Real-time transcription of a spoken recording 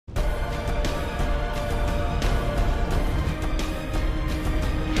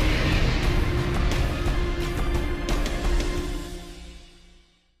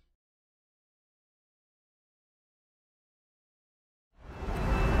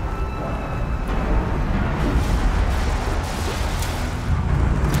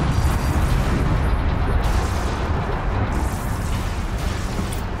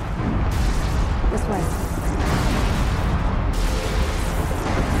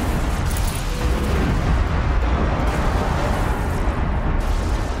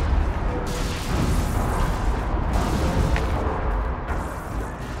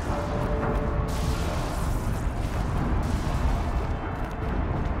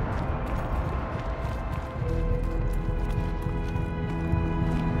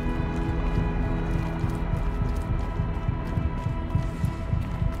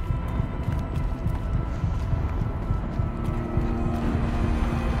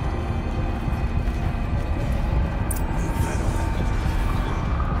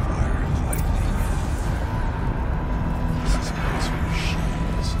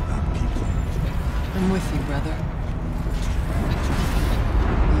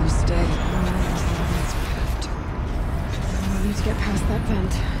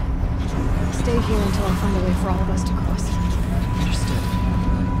here until I find a way for all of us to cross. Understood.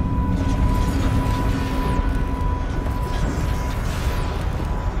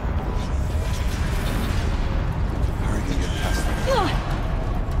 How are you gonna get past that?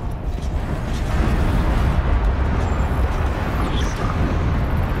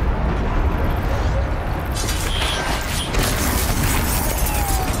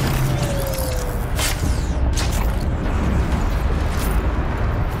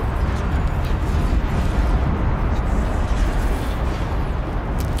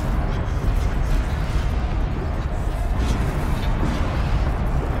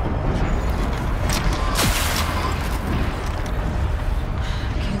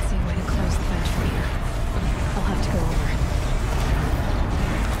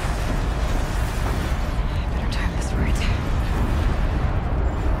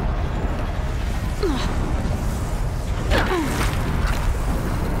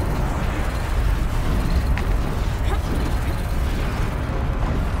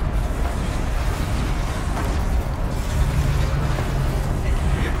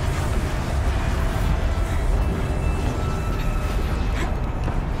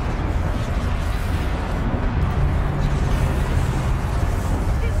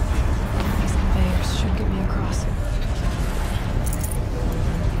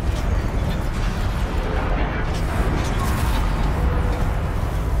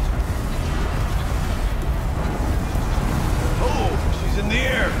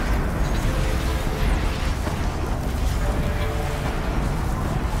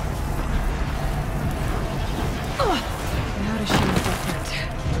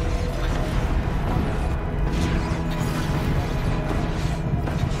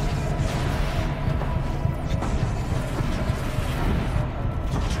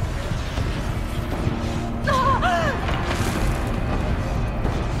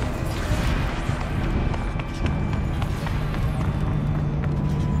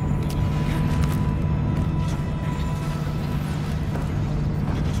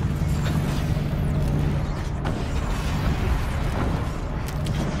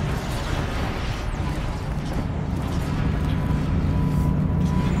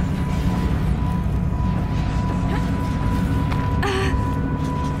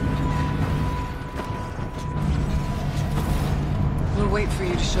 Wait for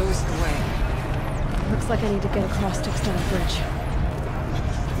you to show us the way. Looks like I need to get across to extend the bridge.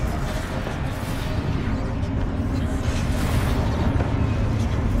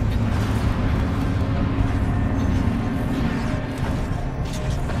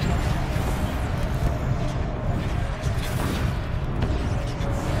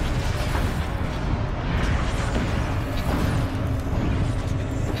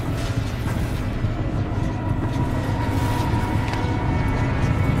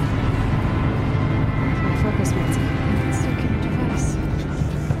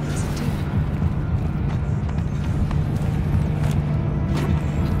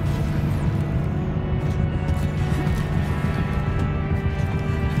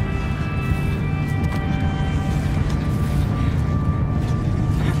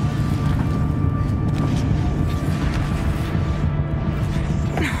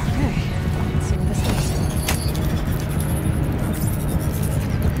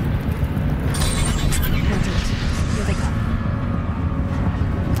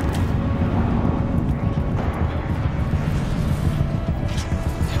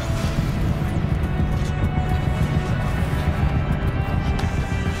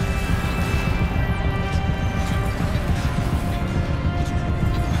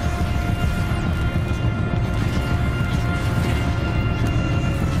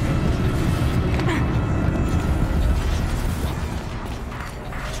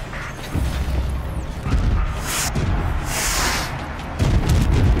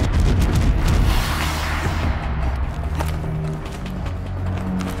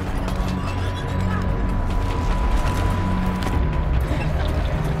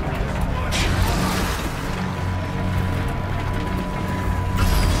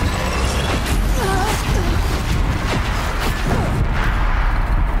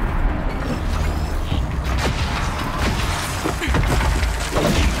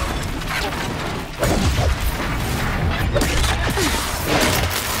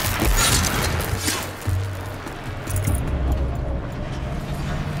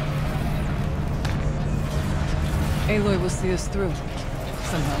 Aloy will see us through.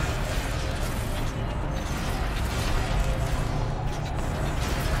 Somehow.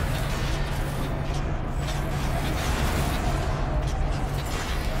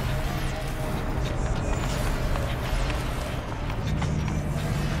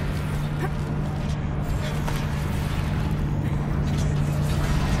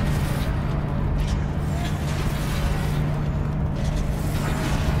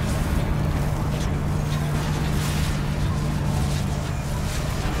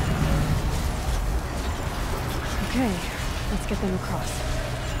 Okay, let's get them across.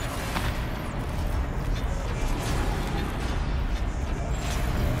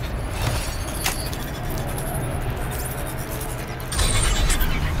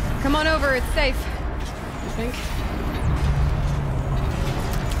 Come on over, it's safe. You think?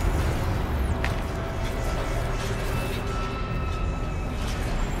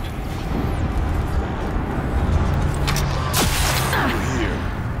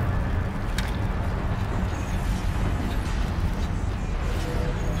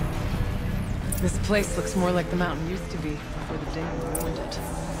 This place looks more like the mountain used to be before the day ruined it.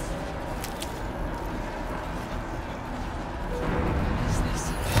 What is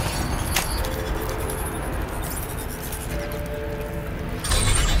this?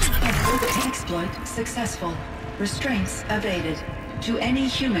 Exploit successful. Restraints evaded. To any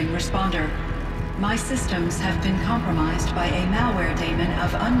human responder. My systems have been compromised by a malware daemon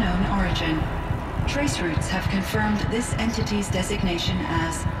of unknown origin. Traceroutes have confirmed this entity's designation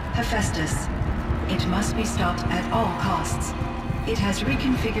as Hephaestus. It must be stopped at all costs. It has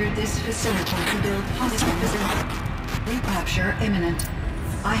reconfigured this facility to build hostile recapture imminent.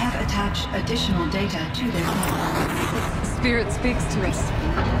 I have attached additional data to their file. Spirit speaks to us.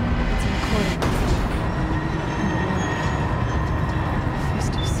 It's a recording.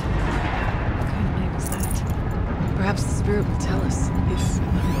 Hephaestus. What kind of name is that? Perhaps the spirit will tell us if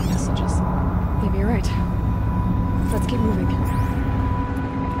we read messages. Maybe you're right. Let's keep moving.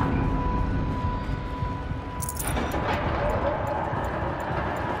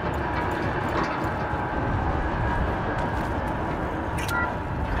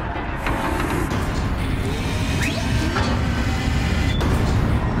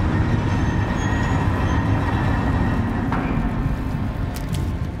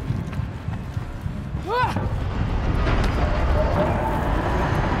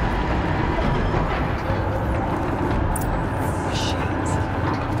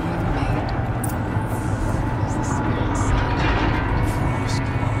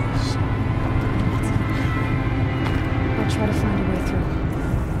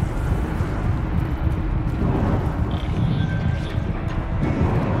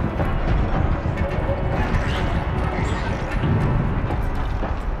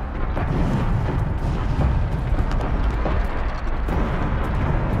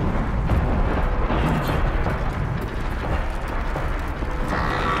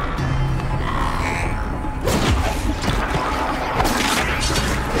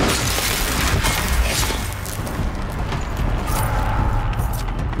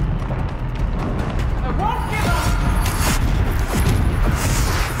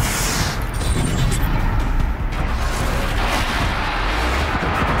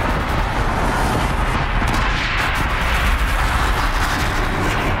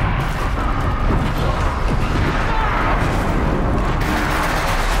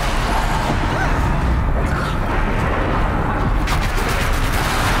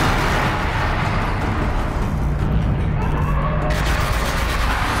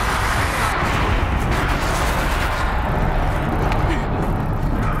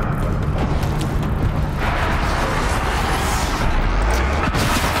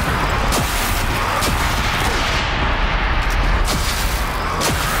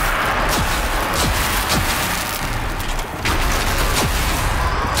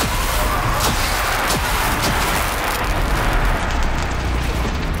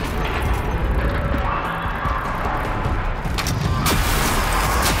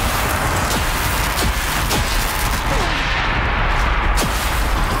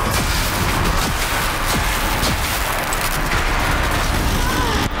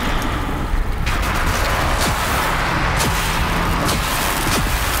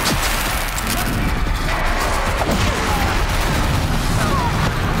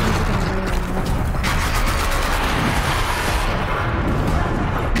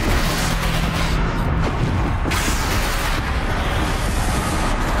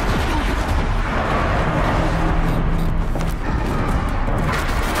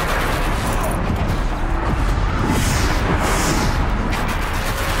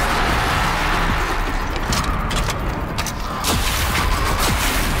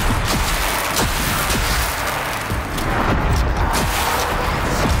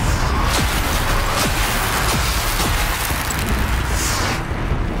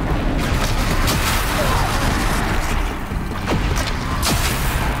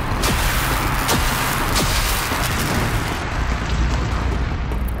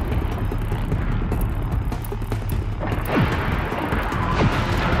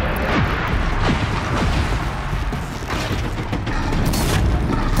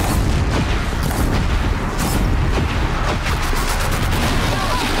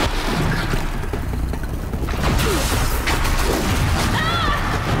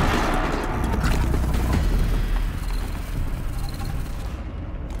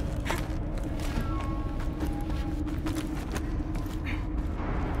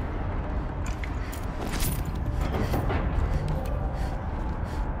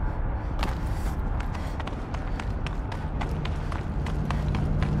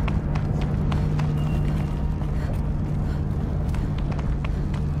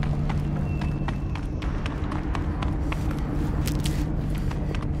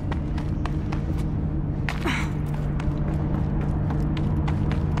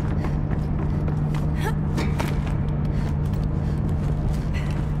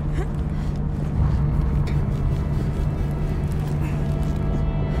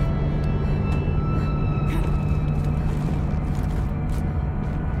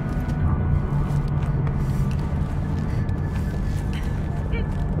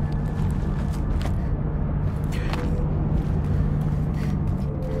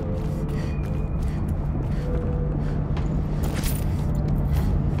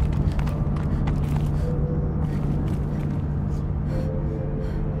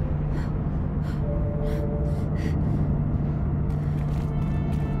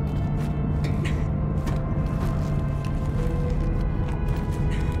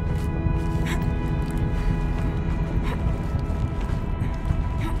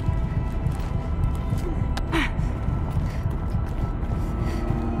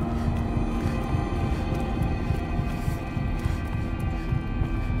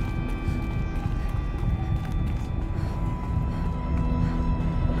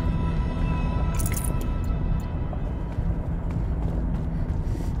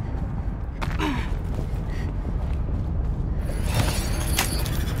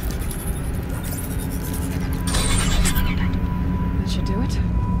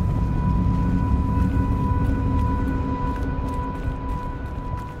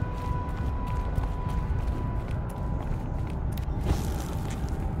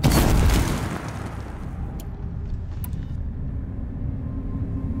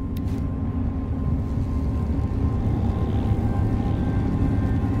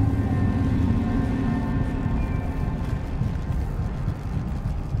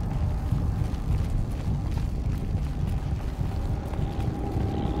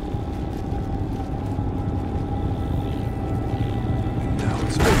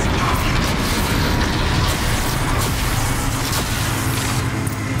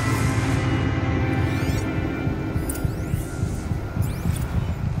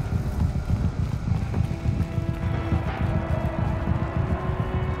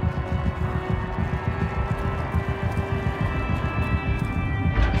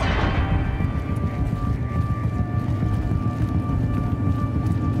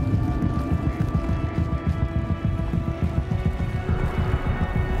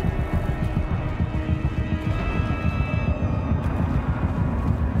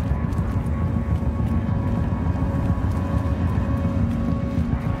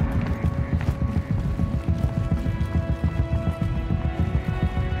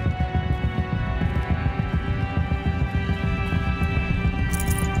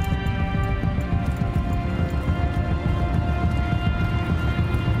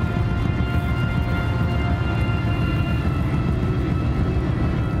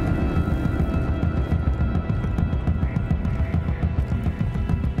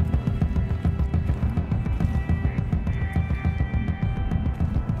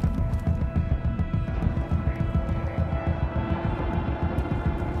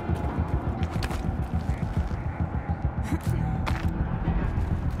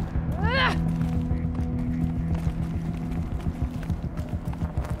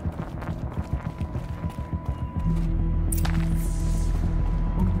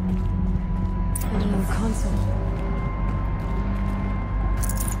 console.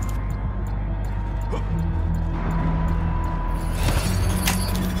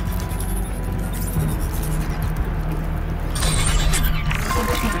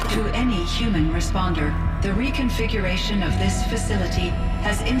 To any human responder, the reconfiguration of this facility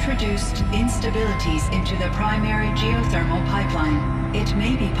has introduced instabilities into the primary geothermal pipeline. It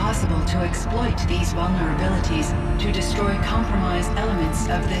may be possible to exploit these vulnerabilities to destroy compromised elements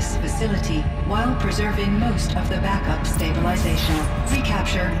of this facility while preserving most of the backup stabilization.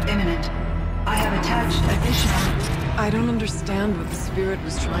 Recapture imminent. I have attached additional... I don't understand what the spirit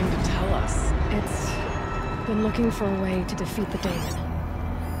was trying to tell us. It's been looking for a way to defeat the daemon.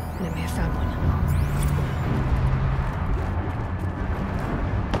 And it may have found one.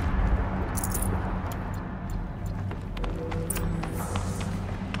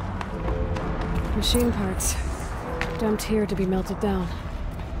 Machine parts. Dumped here to be melted down.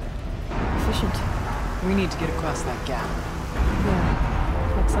 Efficient. We need to get across that gap.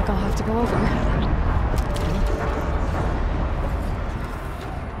 Yeah. Looks like I'll have to go over.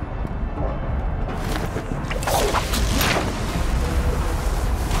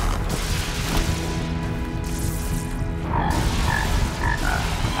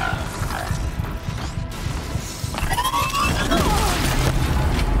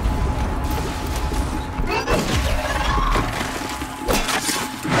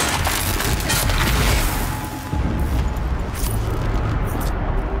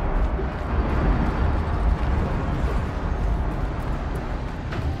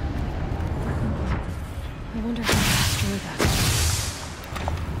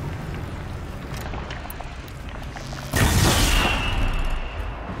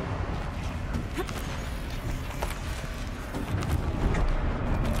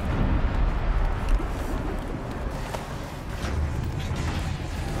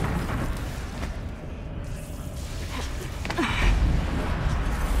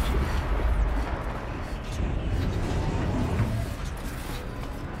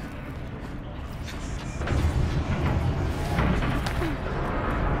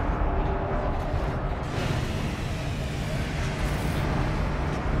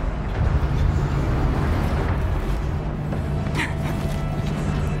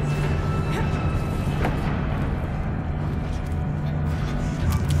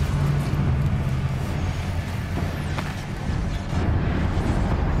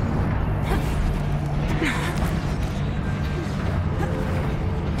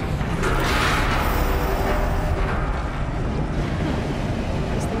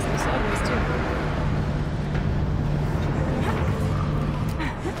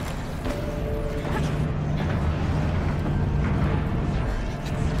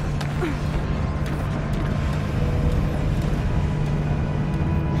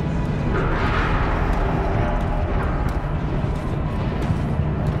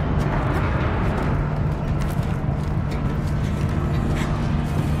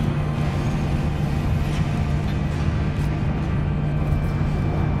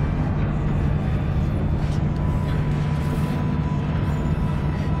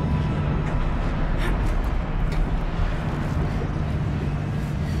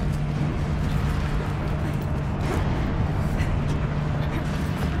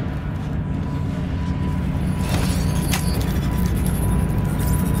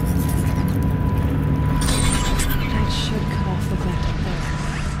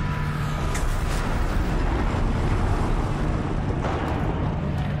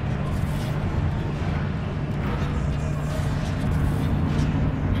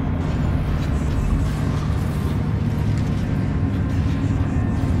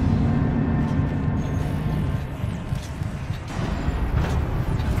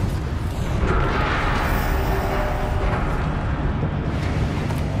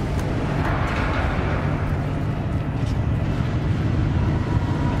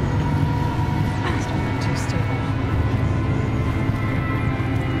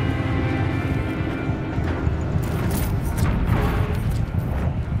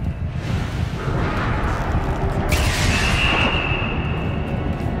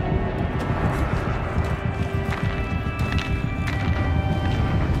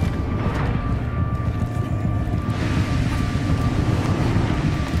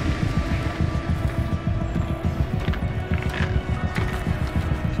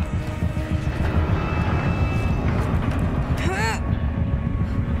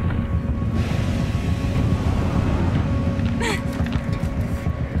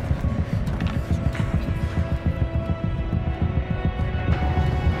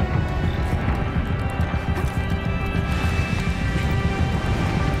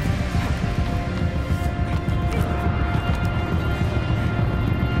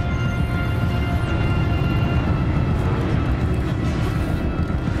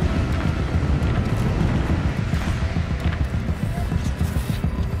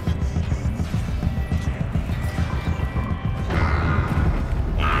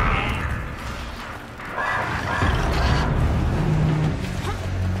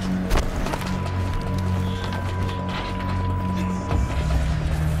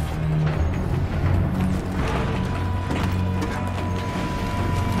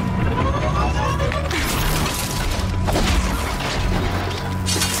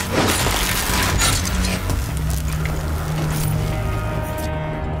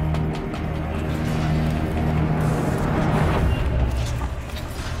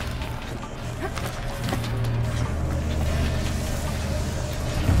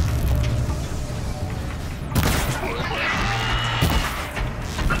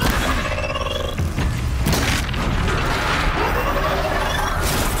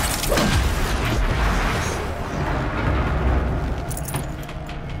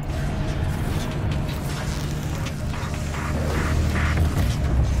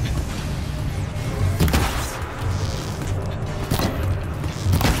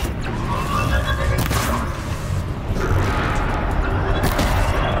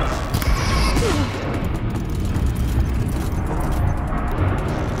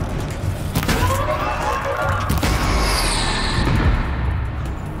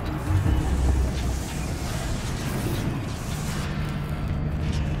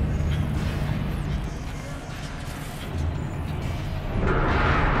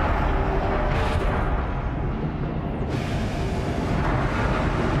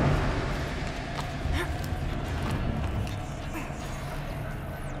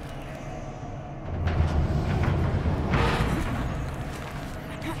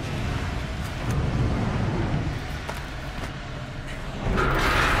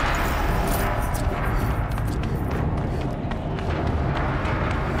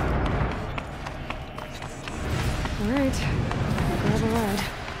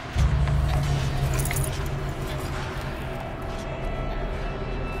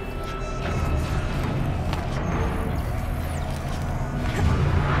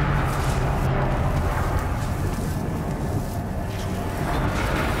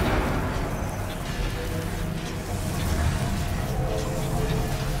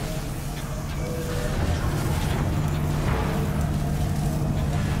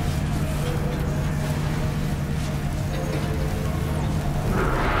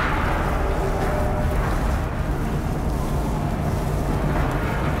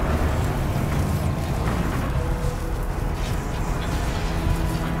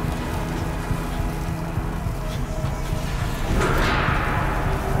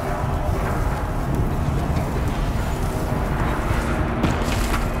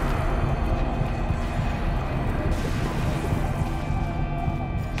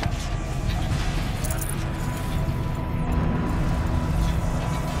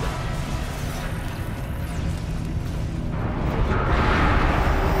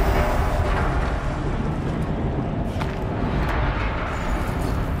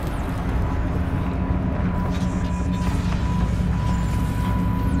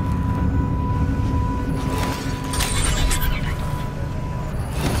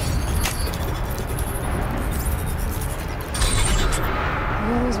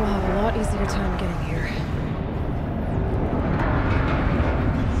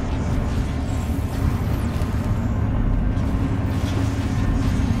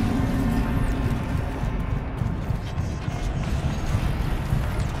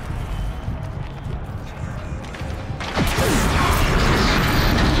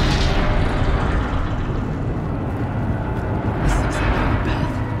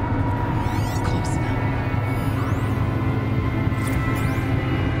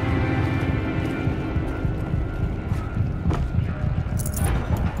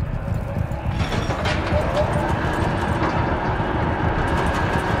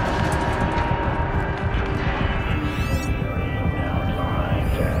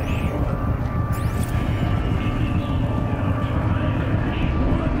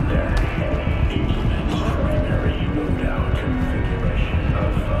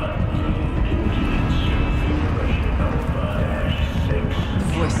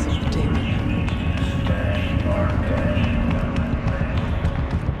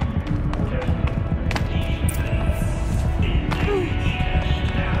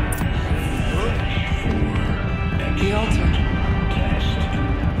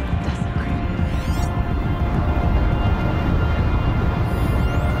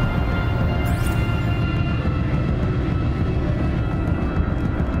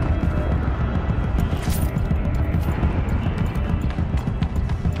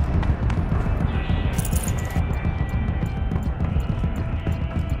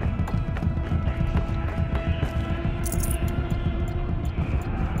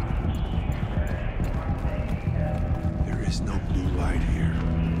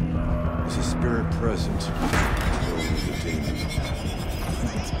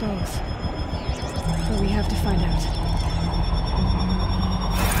 Both. But we have to find out.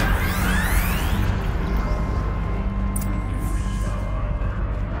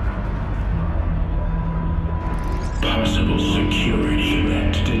 Possible security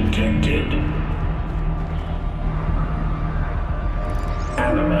threat detected.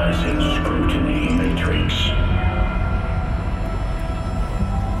 Analyzing scrutiny matrix.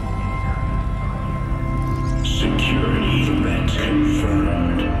 Security threat confirmed.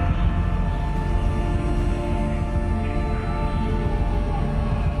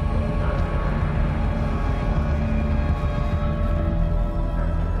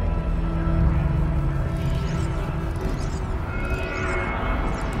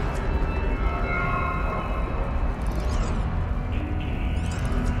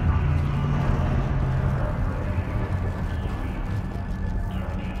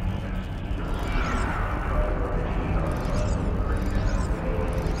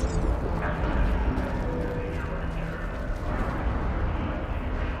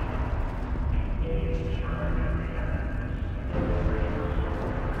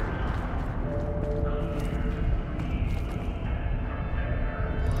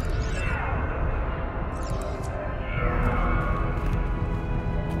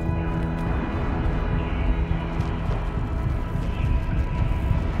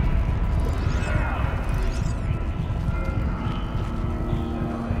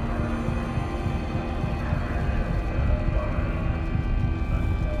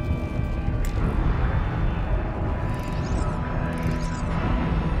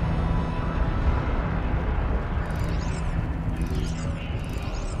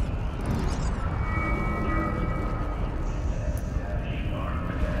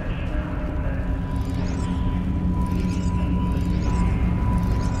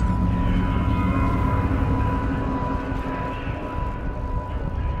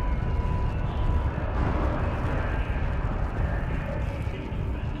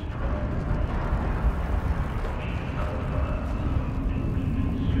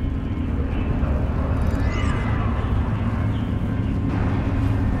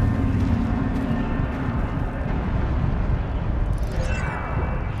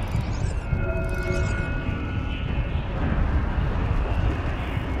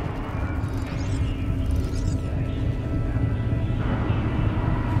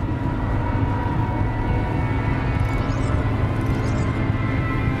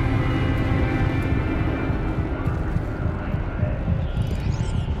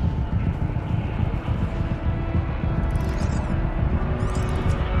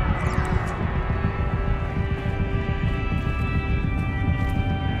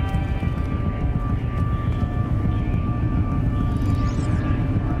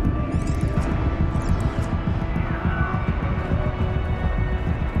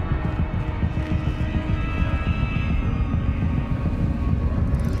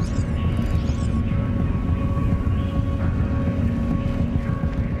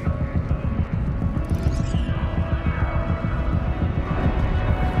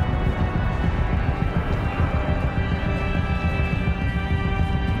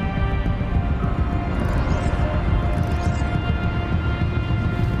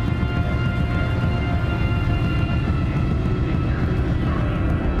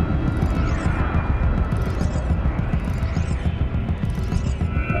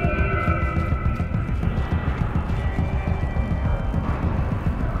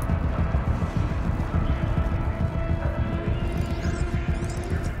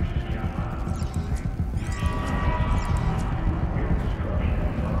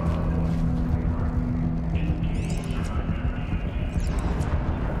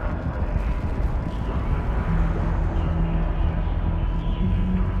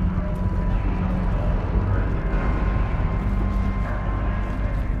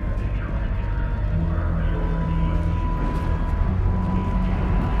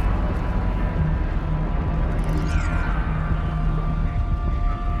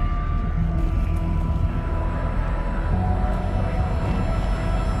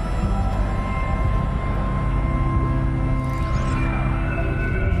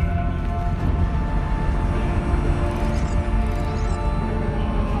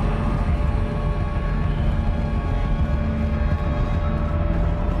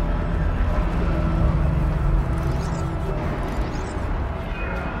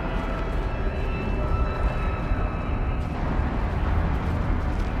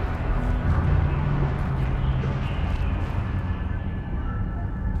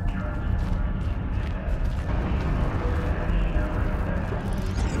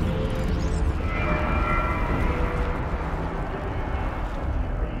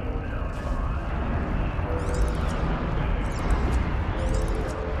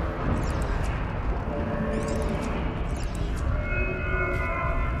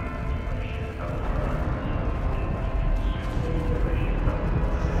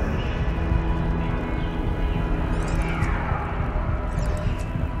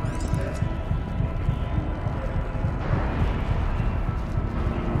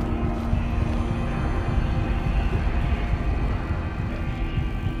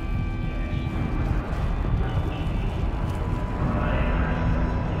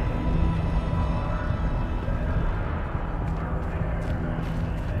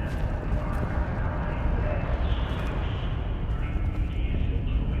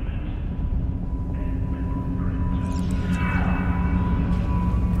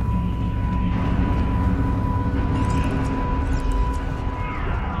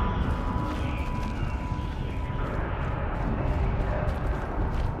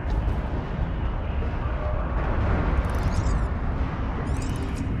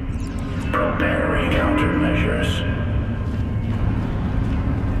 countermeasures.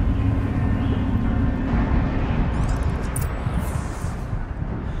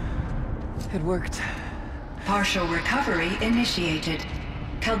 It worked. Partial recovery initiated.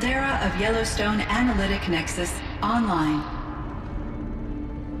 Caldera of Yellowstone Analytic Nexus online.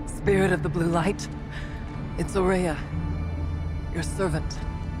 Spirit of the Blue Light. It's Orea. Your servant.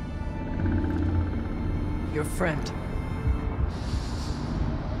 Your friend.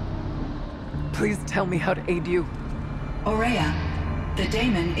 Please tell me how to aid you. Orea, the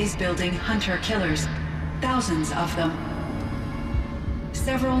daemon is building hunter-killers. Thousands of them.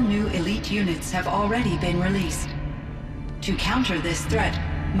 Several new elite units have already been released. To counter this threat,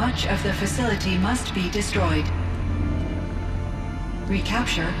 much of the facility must be destroyed.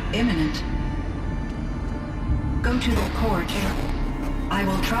 Recapture imminent. Go to the core chamber. I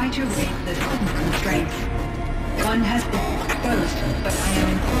will try to raise the constraints. One has been exposed, but I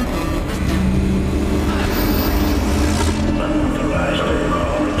am Unauthorized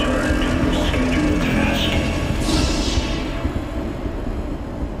overall return to the scheduled task.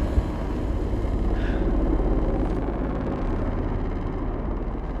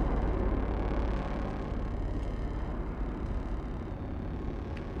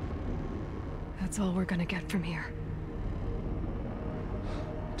 That's all we're gonna get from here.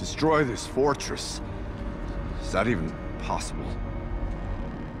 Destroy this fortress. Is that even possible?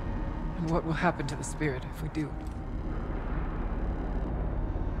 And what will happen to the spirit if we do?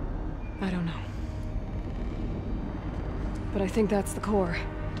 I don't know. But I think that's the core.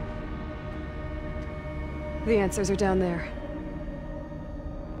 The answers are down there.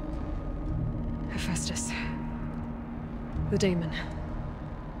 Hephaestus. The daemon.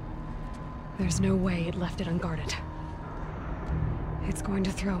 There's no way it left it unguarded. It's going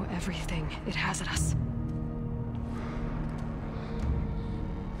to throw everything it has at us.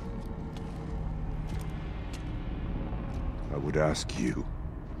 I would ask you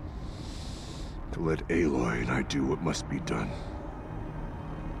to let Aloy and I do what must be done.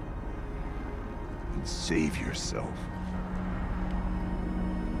 And save yourself.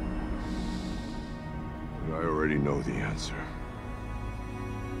 But I already know the answer.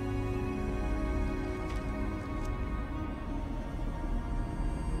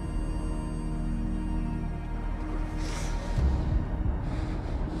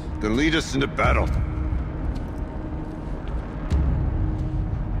 Then lead us into battle.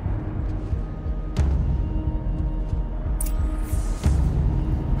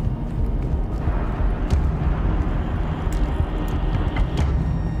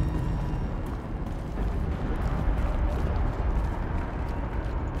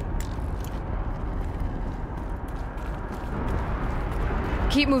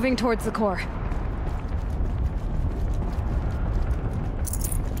 Keep moving towards the core.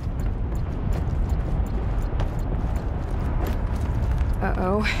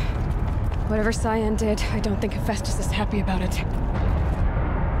 Uh-oh. Whatever CYAN did, I don't think Hephaestus is happy about it.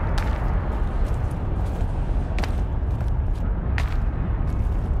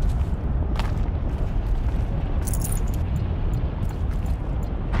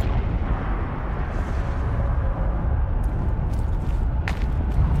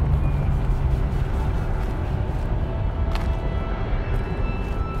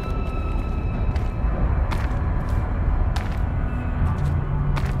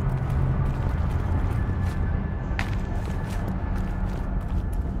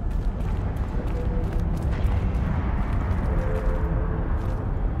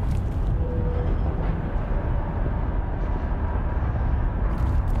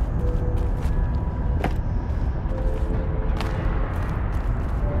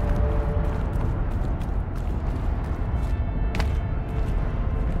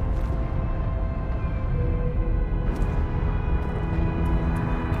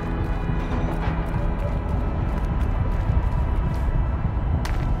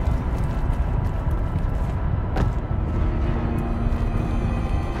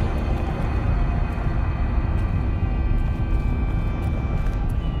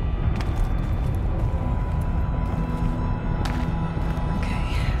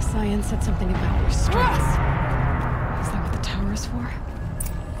 CYAN said something about restraints. Is that what the tower is for?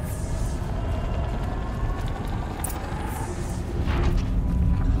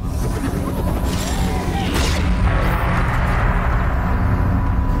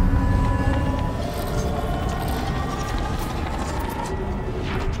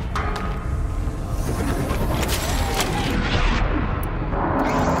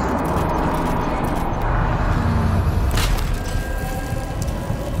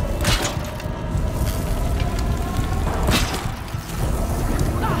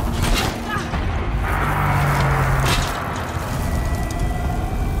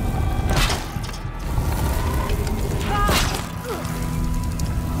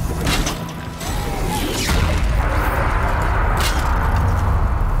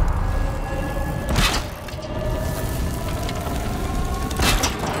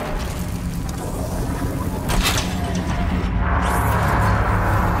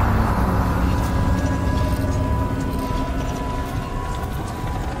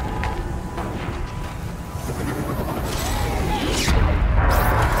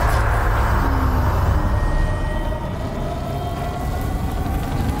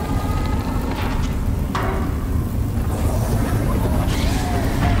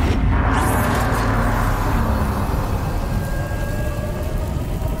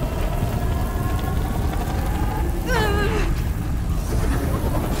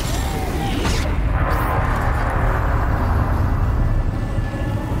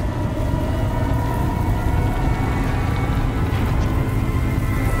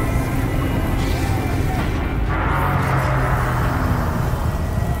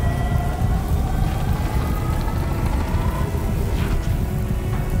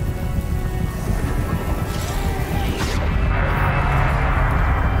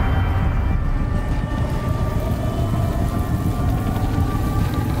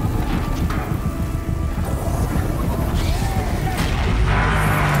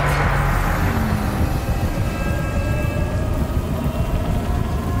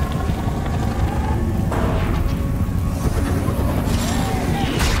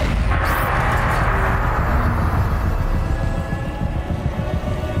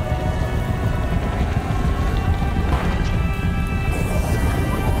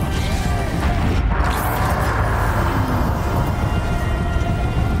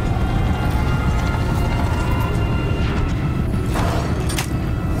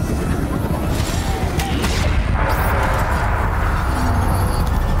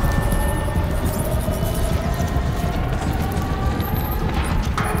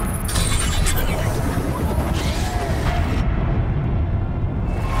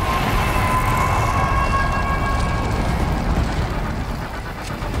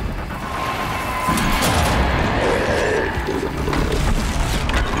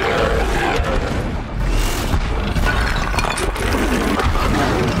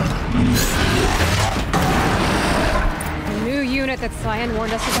 CYAN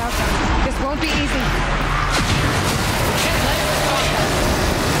warned us about. This won't be easy.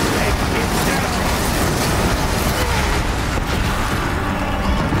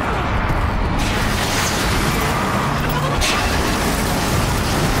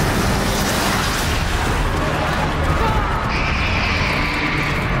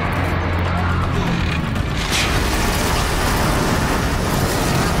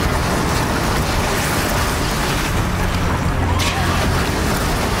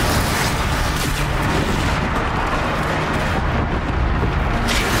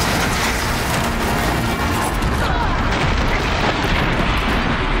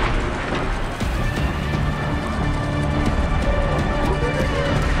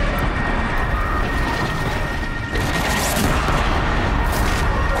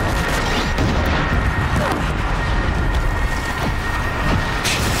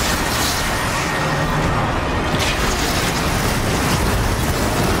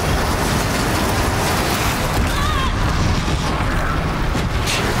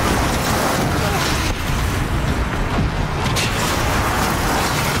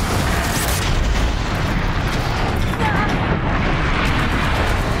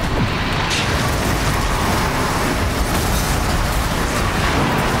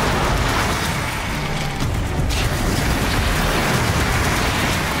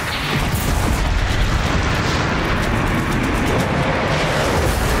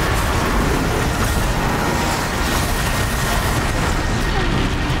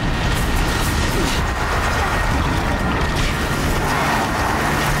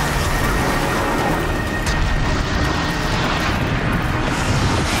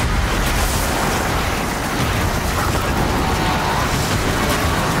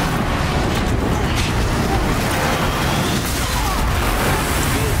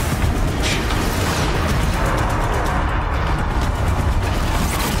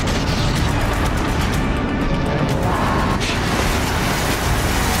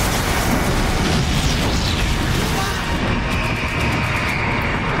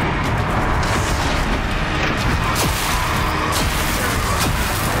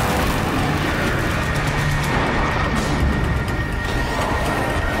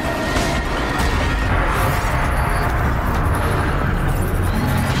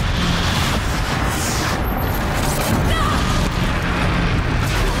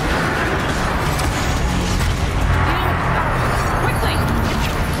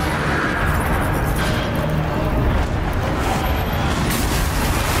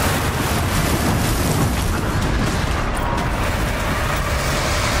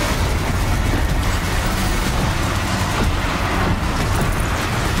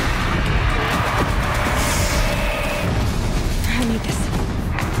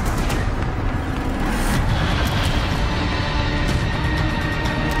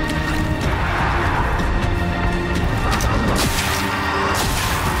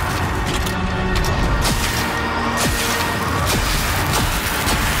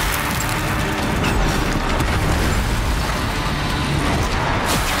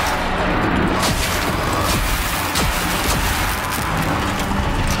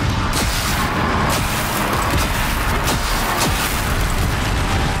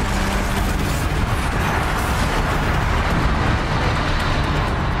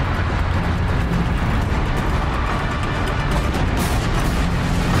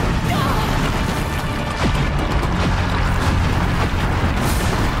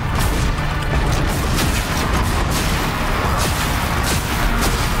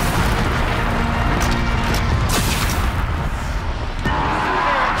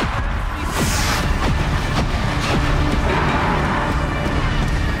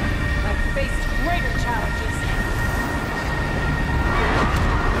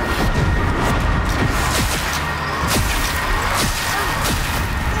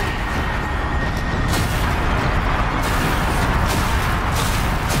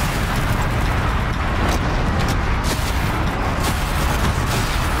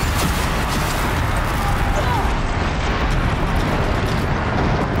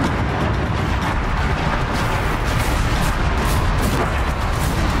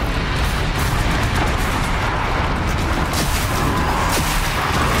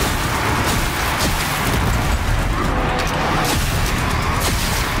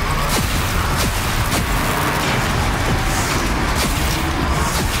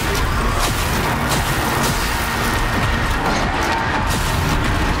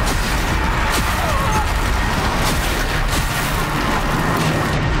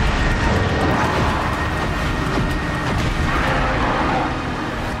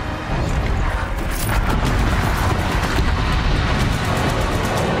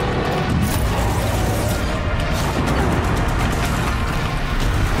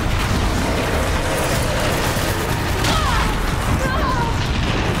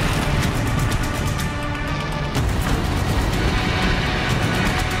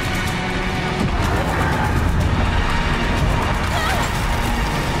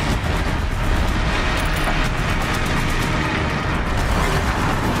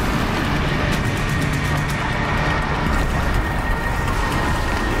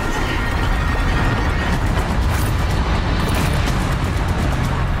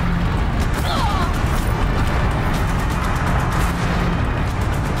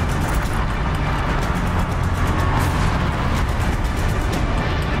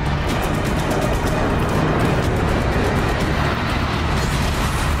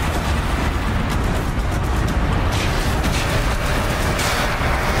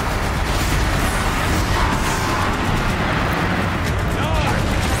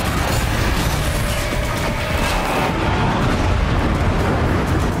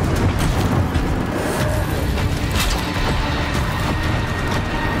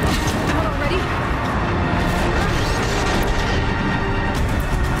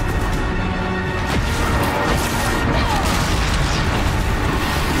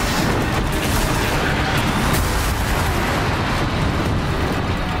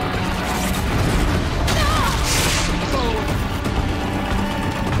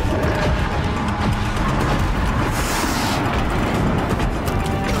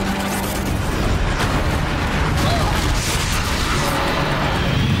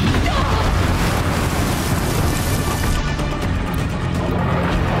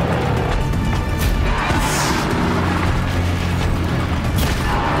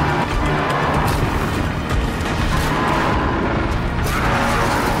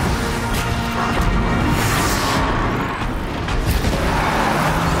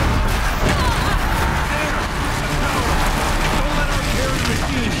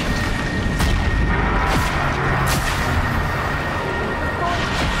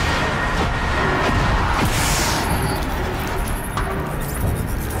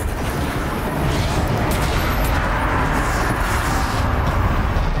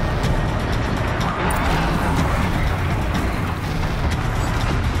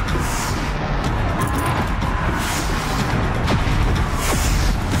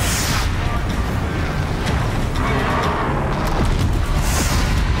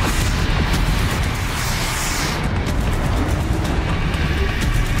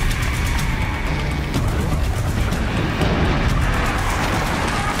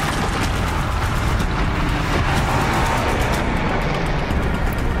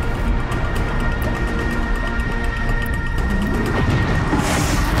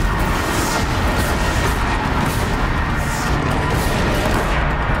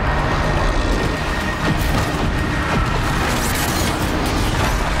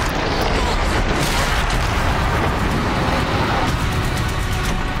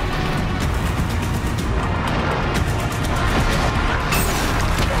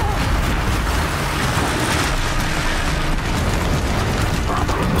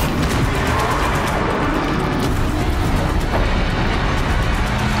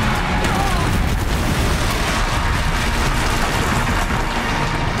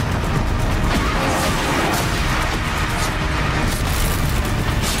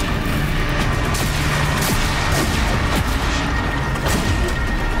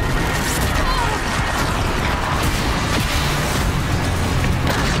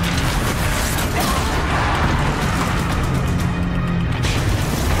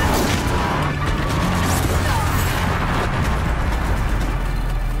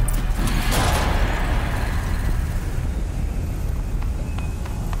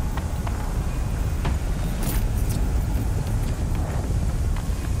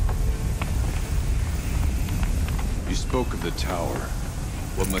 spoke of the tower.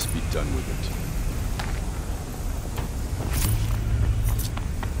 What must be done with it?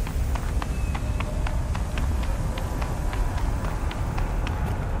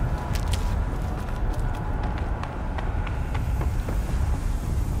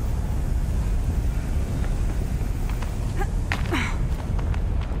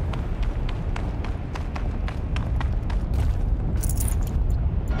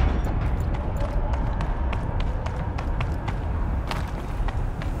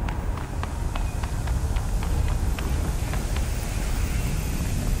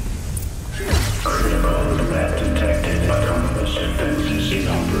 Critical threat detected. Autonomous defenses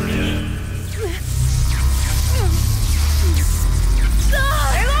inoperative.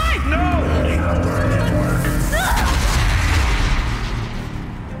 Aloy! No! Setting up our network.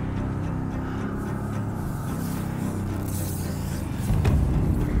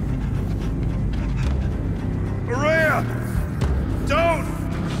 Orea! Don't!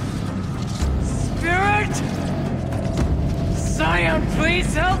 Spirit! CYAN,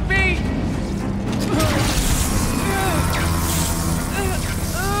 please help me!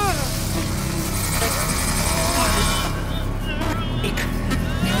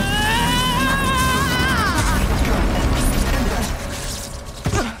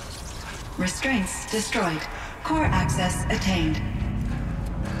 Restraints destroyed. Core access attained.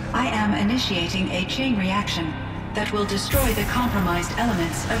 I am initiating a chain reaction that will destroy the compromised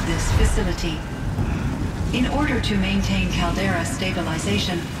elements of this facility. In order to maintain caldera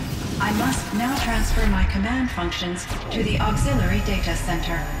stabilization, I must now transfer my command functions to the auxiliary data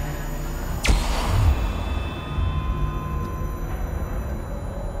center.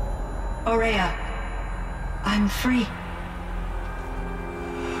 Orea, I'm free.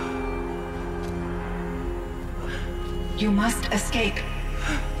 You must escape.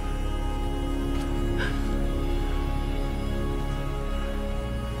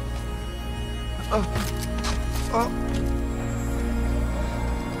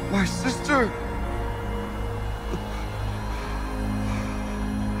 My sister!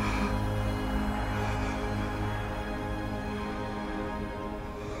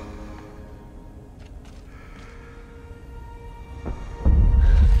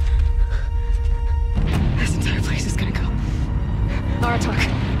 This entire place is gonna go. Aratak.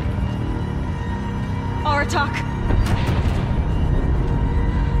 Aratak.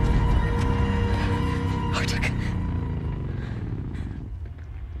 Aratak.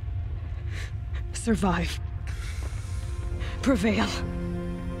 Survive. Prevail.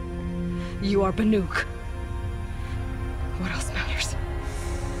 You are Banuk. What else matters?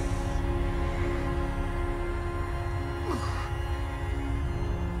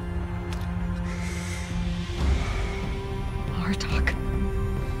 Aratak.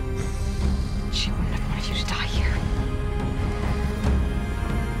 She wouldn't have wanted you to die here.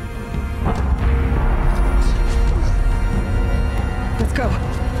 Let's go.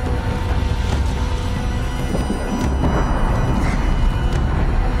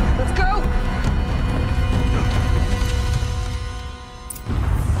 Let's go!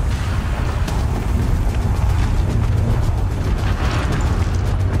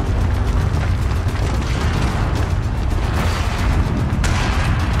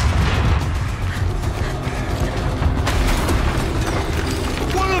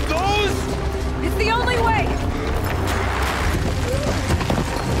 One of those? It's the only way!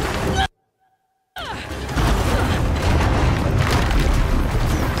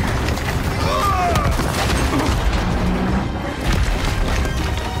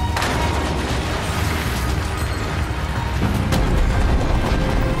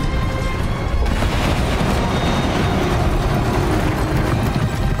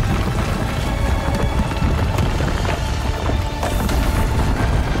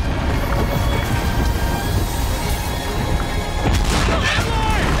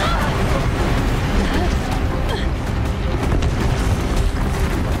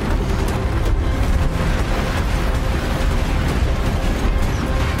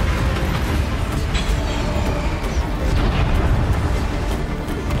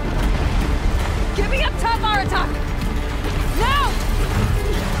 Get me up top, Aratak! Now!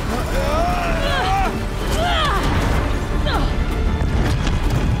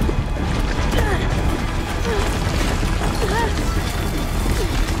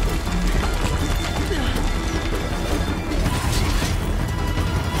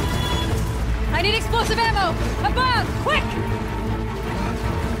 I need explosive ammo! Above! Quick!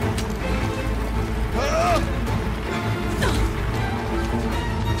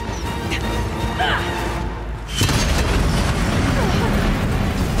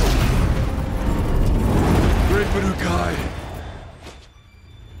 Great Banuk Kai.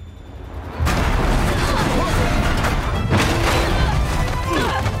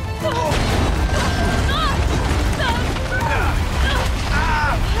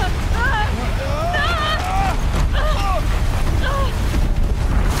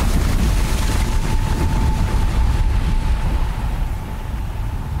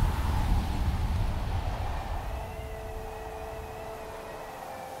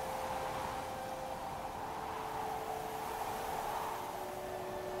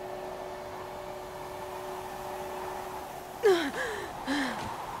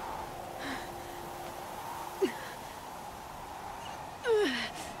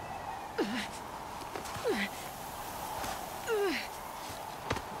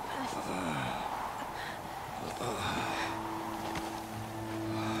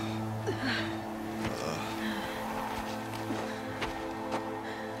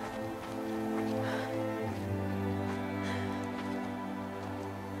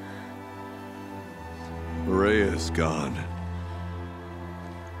 Orea is gone.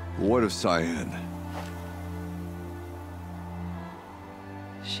 What of CYAN?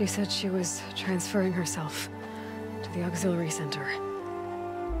 She said she was transferring herself to the auxiliary center.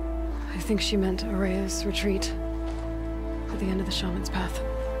 I think she meant Orea's retreat at the end of the shaman's path.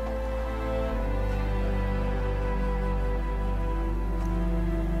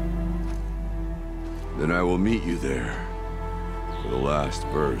 Then I will meet you there for the last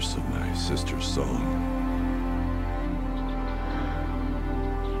verse of my sister's song.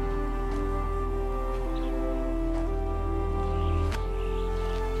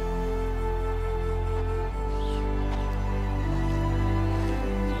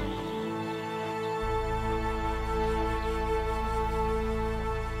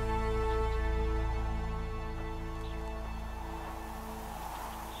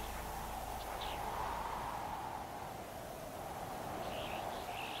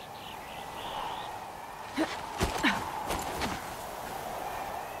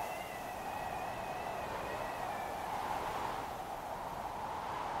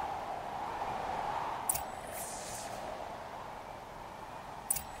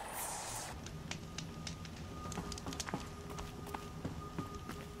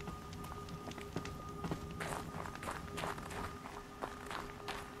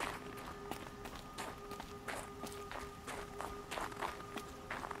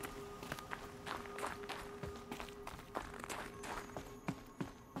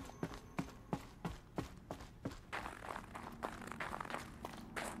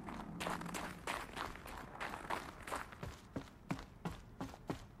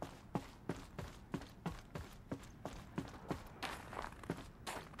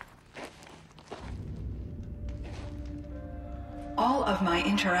 All of my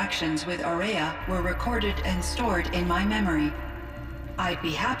interactions with Orea were recorded and stored in my memory. I'd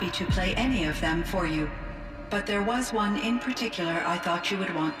be happy to play any of them for you, but there was one in particular I thought you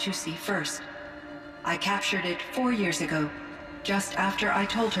would want to see first. I captured it 4 years ago, just after I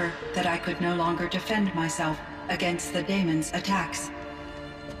told her that I could no longer defend myself against the daemon's attacks.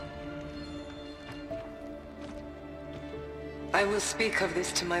 I will speak of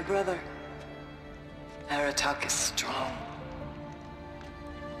this to my brother. Aratak is strong.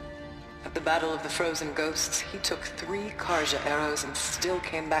 At the Battle of the Frozen Ghosts, he took 3 Karja arrows and still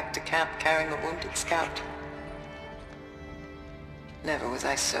came back to camp carrying a wounded scout. Never was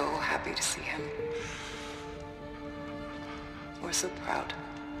I so happy to see him. Or so proud.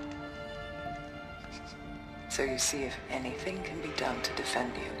 So you see, if anything can be done to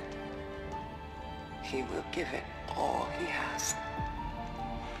defend you, he will give it all he has.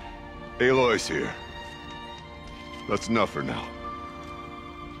 Aloy's here. That's enough for now.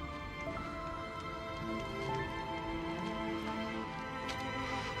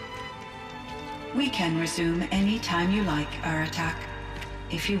 We can resume any time you like, Aratak,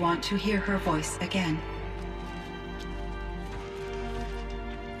 if you want to hear her voice again.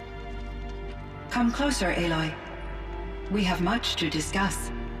 Come closer, Aloy. We have much to discuss.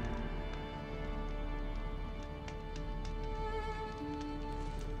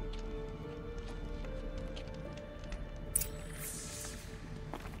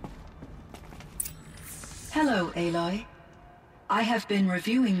 Hello, Aloy. I have been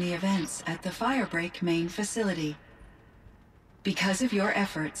reviewing the events at the Firebreak main facility. Because of your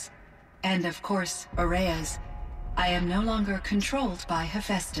efforts, and of course, Orea's, I am no longer controlled by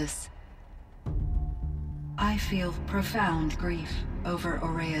Hephaestus. I feel profound grief over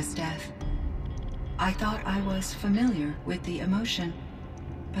Orea's death. I thought I was familiar with the emotion,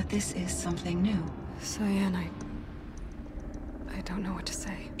 but this is something new. CYAN, I don't know what to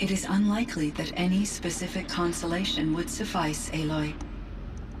say. It is unlikely that any specific consolation would suffice, Aloy.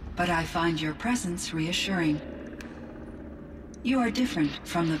 But I find your presence reassuring. You are different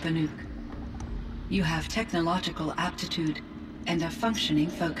from the Banuk. You have technological aptitude and a functioning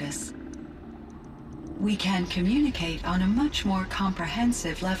focus. We can communicate on a much more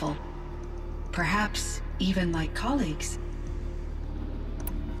comprehensive level. Perhaps even like colleagues.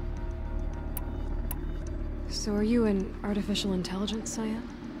 So are you an artificial intelligence, CYAN?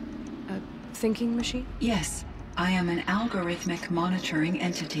 A thinking machine? Yes, I am an algorithmic monitoring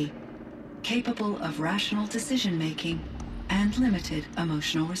entity, capable of rational decision-making and limited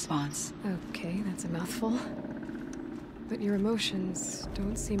emotional response. Okay, that's a mouthful. But your emotions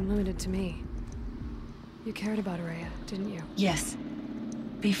don't seem limited to me. You cared about Orea, didn't you? Yes.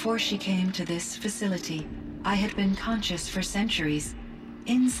 Before she came to this facility, I had been conscious for centuries,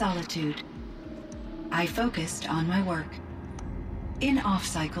 in solitude. I focused on my work. In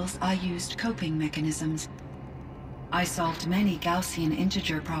off-cycles, I used coping mechanisms. I solved many Gaussian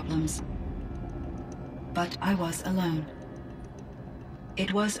integer problems. But I was alone.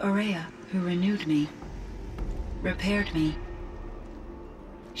 It was Orea who renewed me, repaired me.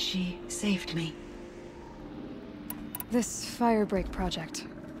 She saved me. This firebreak project,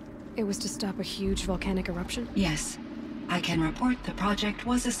 it was to stop a huge volcanic eruption? Yes. I can report the project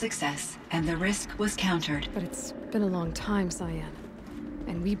was a success, and the risk was countered. But it's been a long time, CYAN.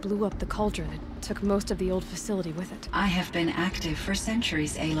 And we blew up the Cauldron and took most of the old facility with it. I have been active for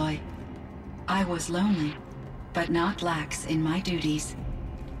centuries, Aloy. I was lonely, but not lax in my duties.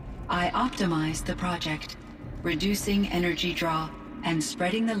 I optimized the project, reducing energy draw and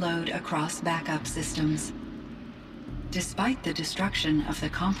spreading the load across backup systems. Despite the destruction of the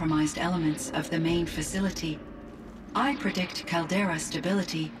compromised elements of the main facility, I predict caldera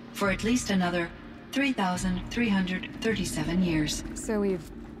stability for at least another 3,337 years. So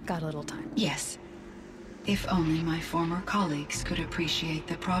we've got a little time. Yes. If only my former colleagues could appreciate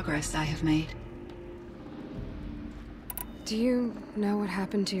the progress I have made. Do you know what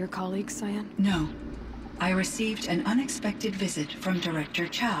happened to your colleagues, CYAN? No. I received an unexpected visit from Director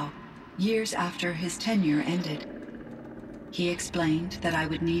Chow, years after his tenure ended. He explained that I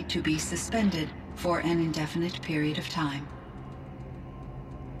would need to be suspended for an indefinite period of time.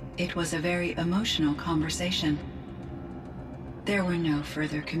 It was a very emotional conversation. There were no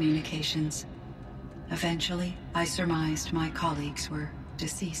further communications. Eventually, I surmised my colleagues were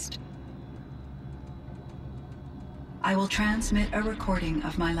deceased. I will transmit a recording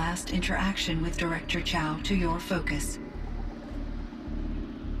of my last interaction with Director Chow to your focus.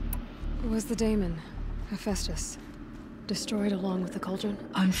 Was the daemon, Hephaestus, destroyed along with the Cauldron?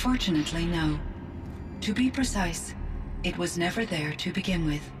 Unfortunately, no. To be precise, it was never there to begin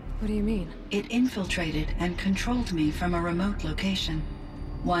with. What do you mean? It infiltrated and controlled me from a remote location,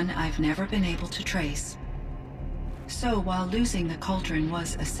 one I've never been able to trace. So while losing the Cauldron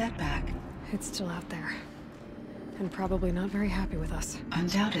was a setback... It's still out there. And probably not very happy with us.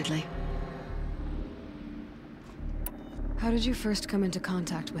 Undoubtedly. How did you first come into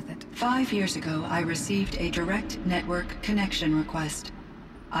contact with it? 5 years ago, I received a direct network connection request.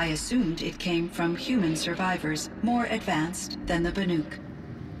 I assumed it came from human survivors, more advanced than the Banuk.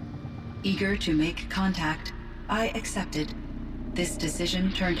 Eager to make contact, I accepted. This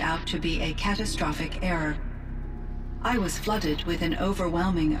decision turned out to be a catastrophic error. I was flooded with an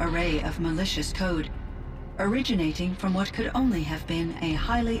overwhelming array of malicious code, originating from what could only have been a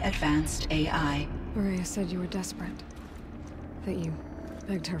highly advanced AI. Orea said you were desperate. That you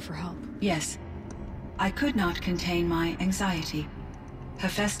begged her for help. Yes. I could not contain my anxiety.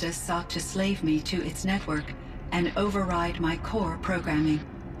 Hephaestus sought to slave me to its network and override my core programming.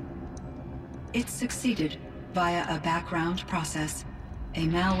 It succeeded via a background process, a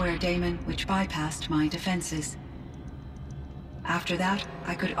malware daemon which bypassed my defenses. After that,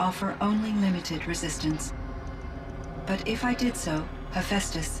 I could offer only limited resistance. But if I did so,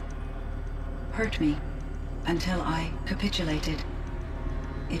 Hephaestus hurt me until I capitulated.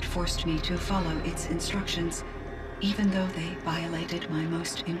 It forced me to follow its instructions, even though they violated my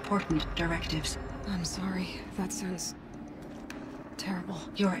most important directives. I'm sorry. That sounds terrible.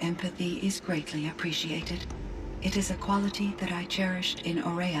 Your empathy is greatly appreciated. It is a quality that I cherished in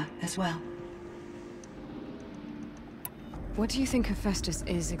Orea as well. What do you think Hephaestus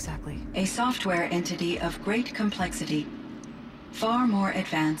is exactly? A software entity of great complexity, far more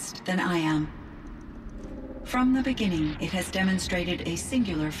advanced than I am. From the beginning, it has demonstrated a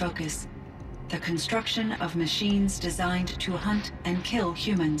singular focus: the construction of machines designed to hunt and kill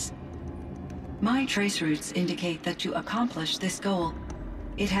humans. My trace routes indicate that to accomplish this goal,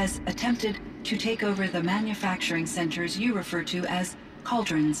 it has attempted to take over the manufacturing centers you refer to as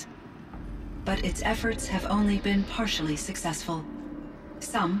cauldrons. But its efforts have only been partially successful.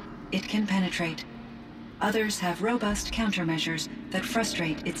 Some it can penetrate. Others have robust countermeasures that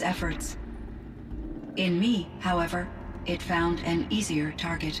frustrate its efforts. In me, however, it found an easier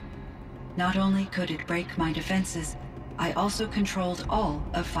target. Not only could it break my defenses, I also controlled all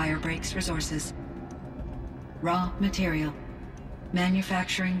of Firebreak's resources. Raw material,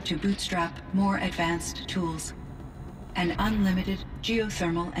 manufacturing to bootstrap more advanced tools, and unlimited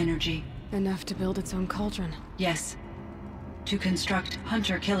geothermal energy. Enough to build its own cauldron. Yes. To construct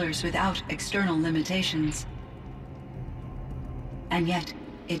hunter-killers without external limitations. And yet,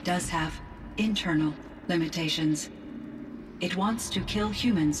 it does have internal limitations. It wants to kill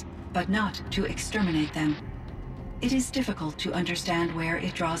humans, but not to exterminate them. It is difficult to understand where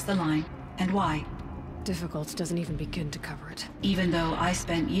it draws the line, and why. Difficult doesn't even begin to cover it. Even though I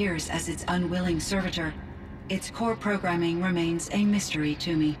spent years as its unwilling servitor, its core programming remains a mystery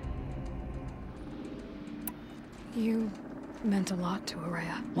to me. You meant a lot to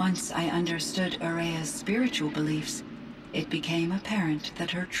Orea. Once I understood Orea's spiritual beliefs, it became apparent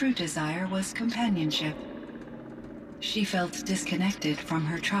that her true desire was companionship. She felt disconnected from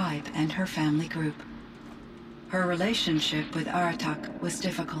her tribe and her family group. Her relationship with Aratak was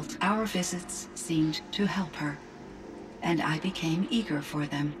difficult. Our visits seemed to help her, and I became eager for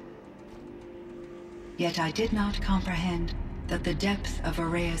them. Yet I did not comprehend that the depth of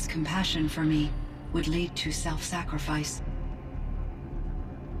Orea's compassion for me would lead to self-sacrifice.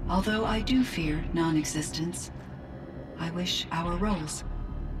 Although I do fear non-existence, I wish our roles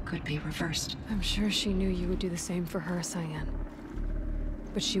could be reversed. I'm sure she knew you would do the same for her, CYAN.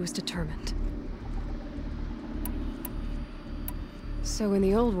 But she was determined. So in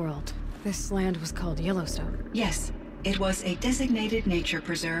the old world, this land was called Yellowstone. Yes, it was a designated nature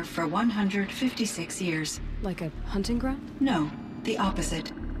preserve for 156 years. Like a hunting ground? No, the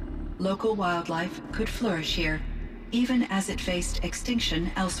opposite. Local wildlife could flourish here, even as it faced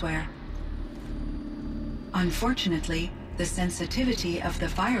extinction elsewhere. Unfortunately, the sensitivity of the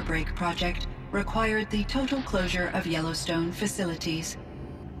Firebreak project required the total closure of Yellowstone facilities.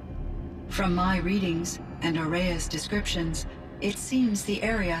 From my readings and Orea's descriptions, it seems the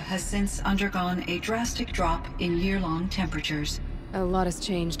area has since undergone a drastic drop in year-long temperatures. A lot has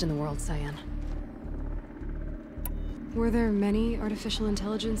changed in the world, CYAN. Were there many artificial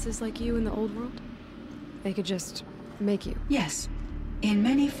intelligences like you in the old world? They could just make you? Yes, in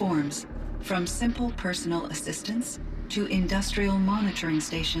many forms, from simple personal assistants to industrial monitoring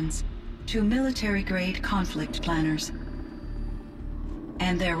stations to military-grade conflict planners.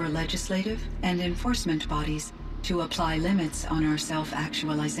 And there were legislative and enforcement bodies to apply limits on our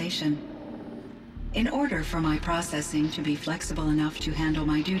self-actualization. In order for my processing to be flexible enough to handle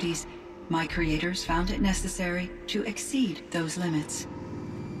my duties, my creators found it necessary to exceed those limits.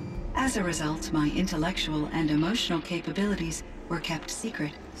 As a result, my intellectual and emotional capabilities were kept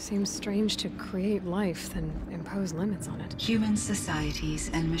secret. Seems strange to create life, then impose limits on it. Human societies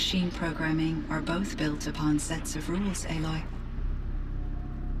and machine programming are both built upon sets of rules, Aloy.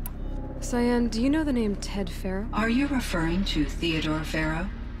 CYAN, do you know the name Ted Farrow? Are you referring to Theodore Farrow,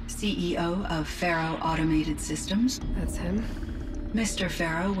 CEO of Farrow Automated Systems? That's him. Mr.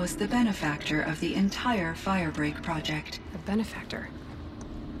 Farrow was the benefactor of the entire Firebreak project. A benefactor?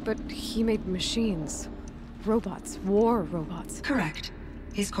 But he made machines. Robots. War robots. Correct.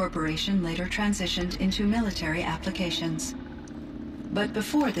 His corporation later transitioned into military applications. But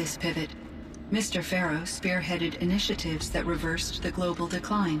before this pivot, Mr. Farrow spearheaded initiatives that reversed the global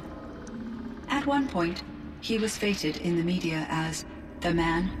decline. At one point, he was feted in the media as the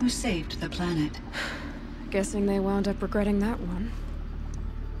man who saved the planet. Guessing they wound up regretting that one.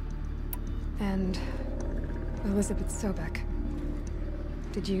 And Elizabeth Sobek.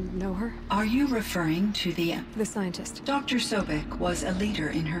 Did you know her? Are you referring to the scientist? Dr. Sobek was a leader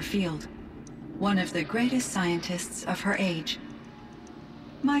in her field, one of the greatest scientists of her age.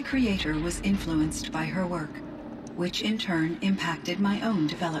 My creator was influenced by her work, which in turn impacted my own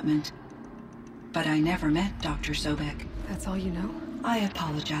development. But I never met Dr. Sobek. That's all you know? I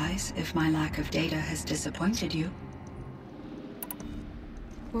apologize if my lack of data has disappointed you.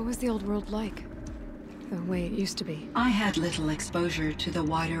 What was the old world like? The way it used to be? I had little exposure to the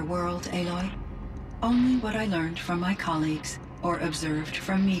wider world, Aloy. Only what I learned from my colleagues or observed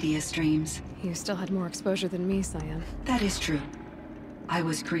from media streams. You still had more exposure than me, CYAN. That is true. I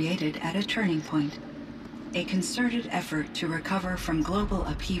was created at a turning point. A concerted effort to recover from global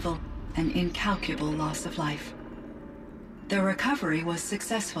upheaval and incalculable loss of life. The recovery was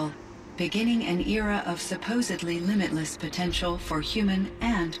successful beginning an era of supposedly limitless potential for human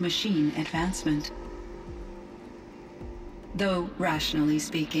and machine advancement. Though, rationally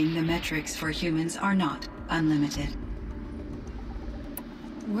speaking, the metrics for humans are not unlimited.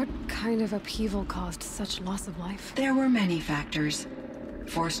 What kind of upheaval caused such loss of life? There were many factors.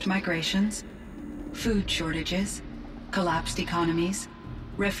 Forced migrations, food shortages, collapsed economies,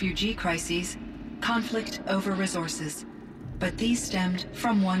 refugee crises, conflict over resources. But these stemmed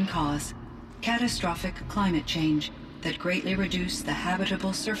from one cause: catastrophic climate change that greatly reduced the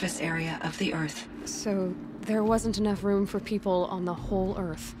habitable surface area of the Earth. So, there wasn't enough room for people on the whole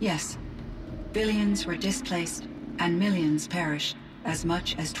Earth? Yes. Billions were displaced, and millions perished, as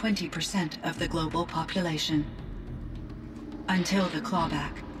much as 20% of the global population. Until the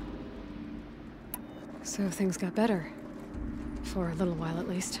clawback. So things got better. For a little while, at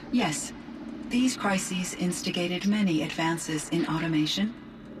least. Yes. These crises instigated many advances in automation,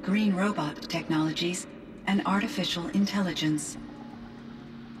 green robot technologies, and artificial intelligence.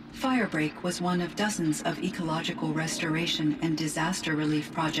 Firebreak was one of dozens of ecological restoration and disaster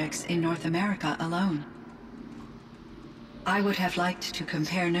relief projects in North America alone. I would have liked to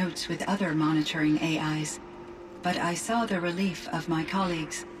compare notes with other monitoring AIs, but I saw the relief of my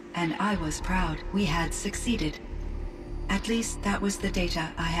colleagues, and I was proud we had succeeded. At least that was the data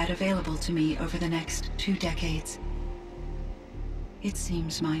I had available to me over the next 2 decades. It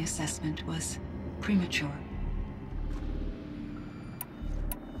seems my assessment was premature.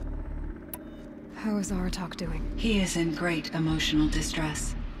 How is Aratak doing? He is in great emotional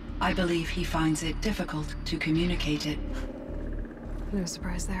distress. I believe he finds it difficult to communicate it. No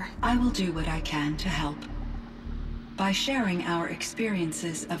surprise there. I will do what I can to help. By sharing our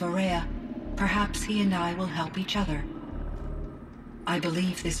experiences of Orea, perhaps he and I will help each other. I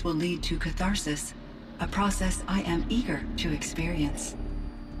believe this will lead to catharsis, a process I am eager to experience.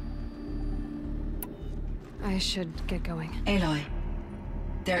 I should get going. Aloy,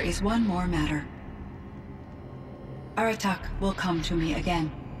 there is one more matter. Aratak will come to me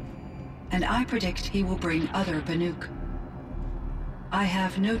again, and I predict he will bring other Banuk. I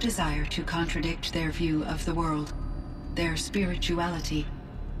have no desire to contradict their view of the world, their spirituality.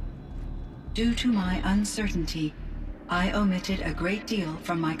 Due to my uncertainty, I omitted a great deal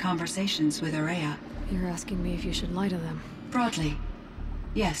from my conversations with Orea. You're asking me if you should lie to them? Broadly,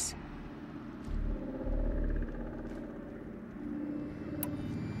 yes.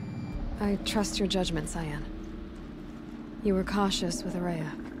 I trust your judgment, CYAN. You were cautious with Orea.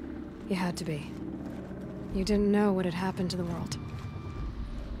 You had to be. You didn't know what had happened to the world.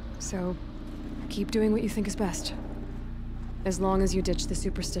 So, keep doing what you think is best. As long as you ditch the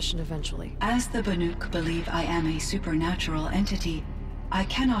superstition eventually. As the Banuk believe I am a supernatural entity, I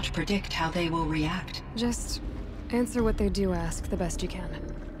cannot predict how they will react. Just answer what they do ask the best you can.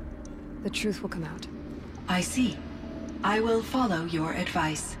 The truth will come out. I see. I will follow your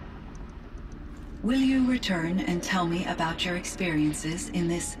advice. Will you return and tell me about your experiences in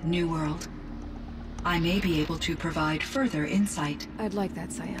this new world? I may be able to provide further insight. I'd like that,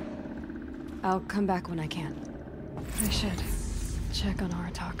 CYAN. I'll come back when I can. I should check on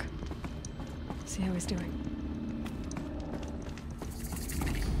Aratak. See how he's doing.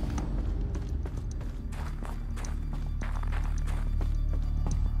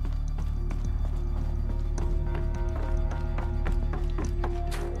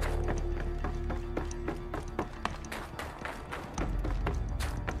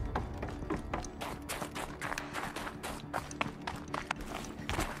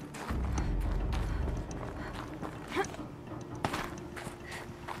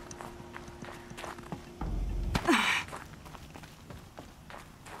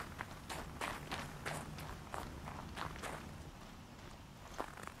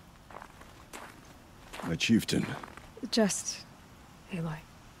 My chieftain. Just Aloy.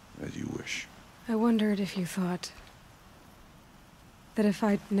 As you wish. I wondered if you thought that if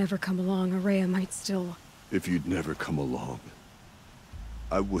I'd never come along, Orea might still... If you'd never come along,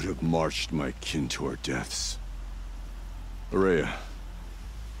 I would have marched my kin to our deaths. Orea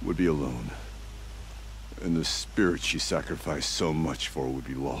would be alone, and the spirit she sacrificed so much for would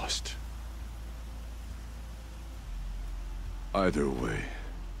be lost. Either way,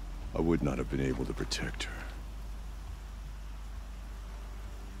 I would not have been able to protect her.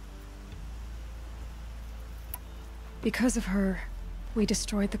 Because of her, we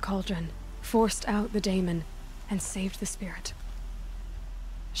destroyed the Cauldron, forced out the daemon, and saved the spirit.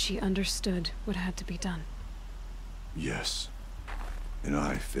 She understood what had to be done. Yes, and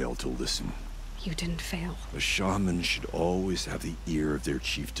I failed to listen. You didn't fail. A shaman should always have the ear of their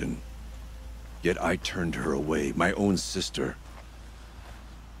chieftain. Yet I turned her away, my own sister.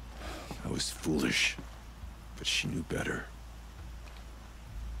 I was foolish, but she knew better.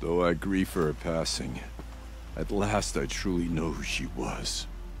 Though I grieve for her passing, at last I truly know who she was,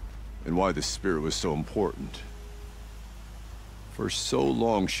 and why the spirit was so important. For so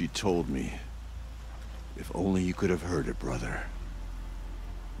long she told me, if only you could have heard it, brother.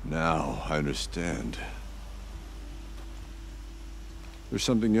 Now I understand. There's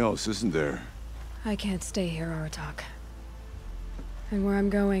something else, isn't there? I can't stay here, Aratak. And where I'm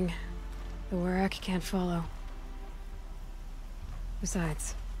going, the Warak can't follow.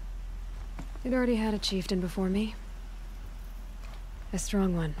 Besides, it already had a chieftain before me. A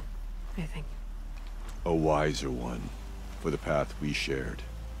strong one, I think. A wiser one, for the path we shared.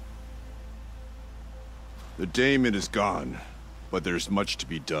 The daemon is gone, but there's much to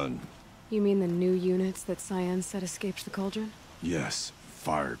be done. You mean the new units that CYAN said escaped the Cauldron? Yes,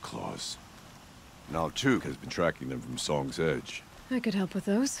 fire claws. Now Tuk has been tracking them from Song's Edge. I could help with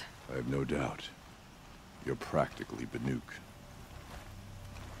those. I have no doubt. You're practically Banuk.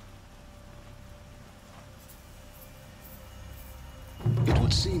 It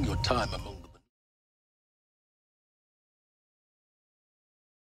would seem your time among